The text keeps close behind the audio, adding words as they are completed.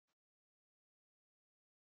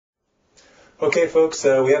Okay, folks,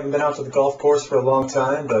 we haven't been out to the golf course for a long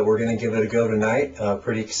time, but we're going to give it a go tonight.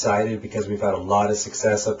 Pretty excited because we've had a lot of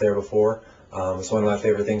success up there before. It's one of my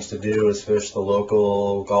favorite things to do is fish the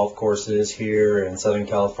local golf courses here in Southern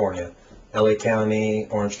California. LA County,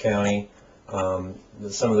 Orange County. Some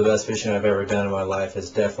of the best fishing I've ever done in my life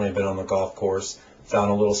has definitely been on the golf course.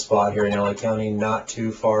 Found a little spot here in LA County not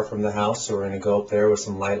too far from the house, so we're going to go up there with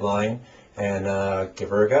some light line and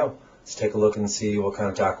give her a go. Let's take a look and see what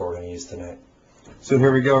kind of tackle we're going to use tonight. So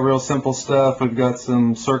here we go, real simple stuff. We've got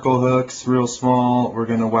some circle hooks, real small. We're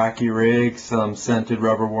going to wacky rig some scented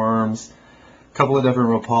rubber worms, a couple of different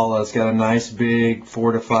Rapalas. Got a nice big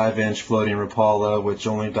 4 to 5 inch floating Rapala, which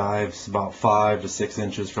only dives about 5 to 6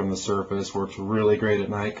 inches from the surface. Works really great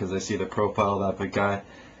at night because I see the profile of that big guy.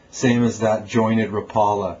 Same as that jointed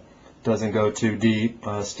Rapala. Doesn't go too deep,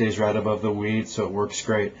 stays right above the weeds, so it works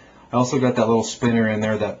great. I also got that little spinner in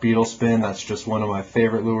there, that beetle spin. That's just one of my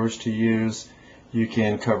favorite lures to use. You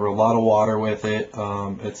can cover a lot of water with it.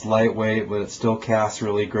 It's lightweight, but it still casts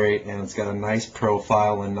really great, and it's got a nice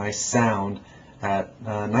profile and nice sound at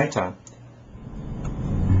nighttime.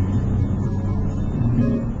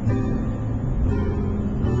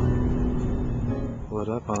 Pull it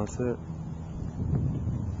up, that's it.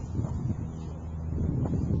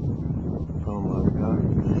 Boom, let it go.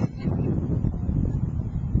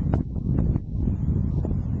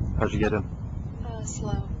 How'd you get him?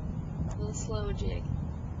 Slow. A little slow jig.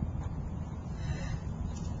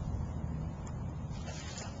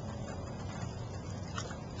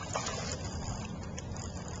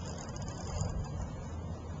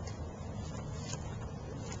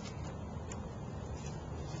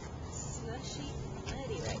 Slushy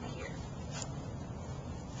muddy right here.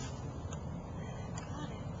 Got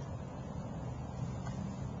it.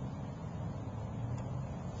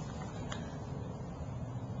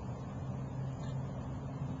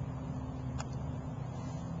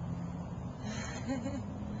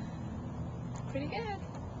 Pretty good.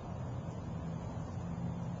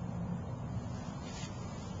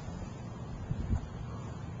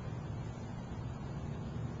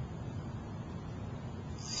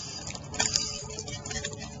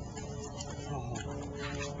 Oh,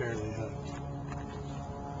 just barely hooked.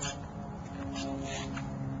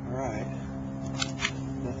 Alright.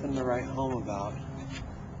 Nothing to write home about,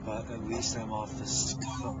 but at least I'm off the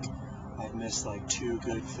skunk. I've missed like 2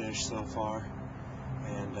 good fish so far,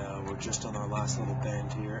 and we're just on our last little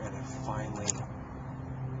bend here, and I finally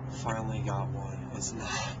got one.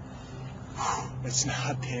 It's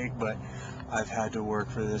not big, but I've had to work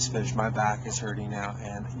for this fish. My back is hurting now,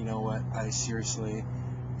 and you know what? I'm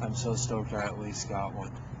so stoked I at least got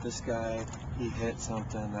one. This guy, he hit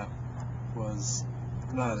something that was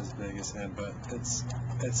not as big as him, but it's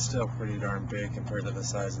still pretty darn big compared to the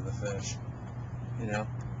size of the fish, you know?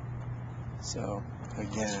 So,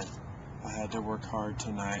 again, I had to work hard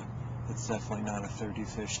tonight. It's definitely not a 30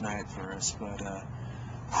 fish night for us, but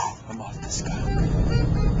I'm off the skunk.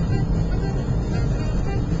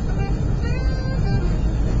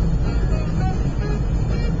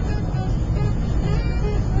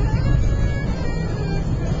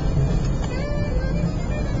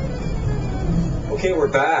 Okay, we're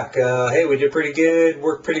back. Hey, we did pretty good.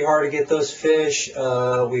 Worked pretty hard to get those fish.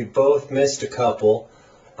 We both missed a couple.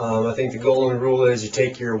 I think the golden rule is you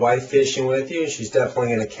take your wife fishing with you. She's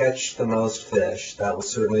definitely going to catch the most fish. That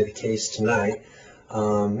was certainly the case tonight.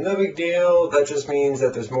 No big deal. That just means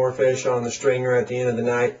that there's more fish on the stringer at the end of the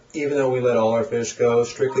night, even though we let all our fish go,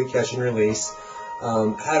 strictly catch and release.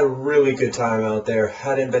 Had a really good time out there.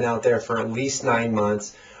 Hadn't been out there for at least 9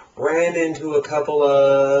 months. Ran into a couple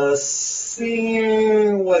of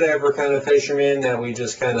whatever kind of fishermen that we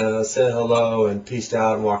just kind of said hello and peaced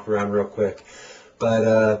out and walked around real quick.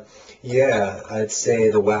 But yeah, I'd say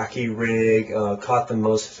the wacky rig caught the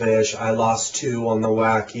most fish. I lost 2 on the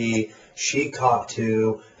wacky. She caught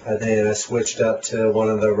 2, and then I switched up to one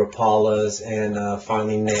of the Rapalas and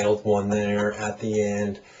finally nailed one there at the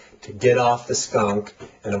end to get off the skunk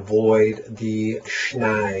and avoid the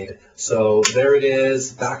schneid. So there it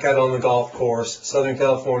is, back out on the golf course, Southern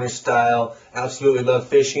California style. Absolutely love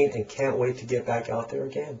fishing and can't wait to get back out there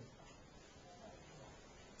again.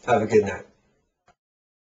 Have a good night.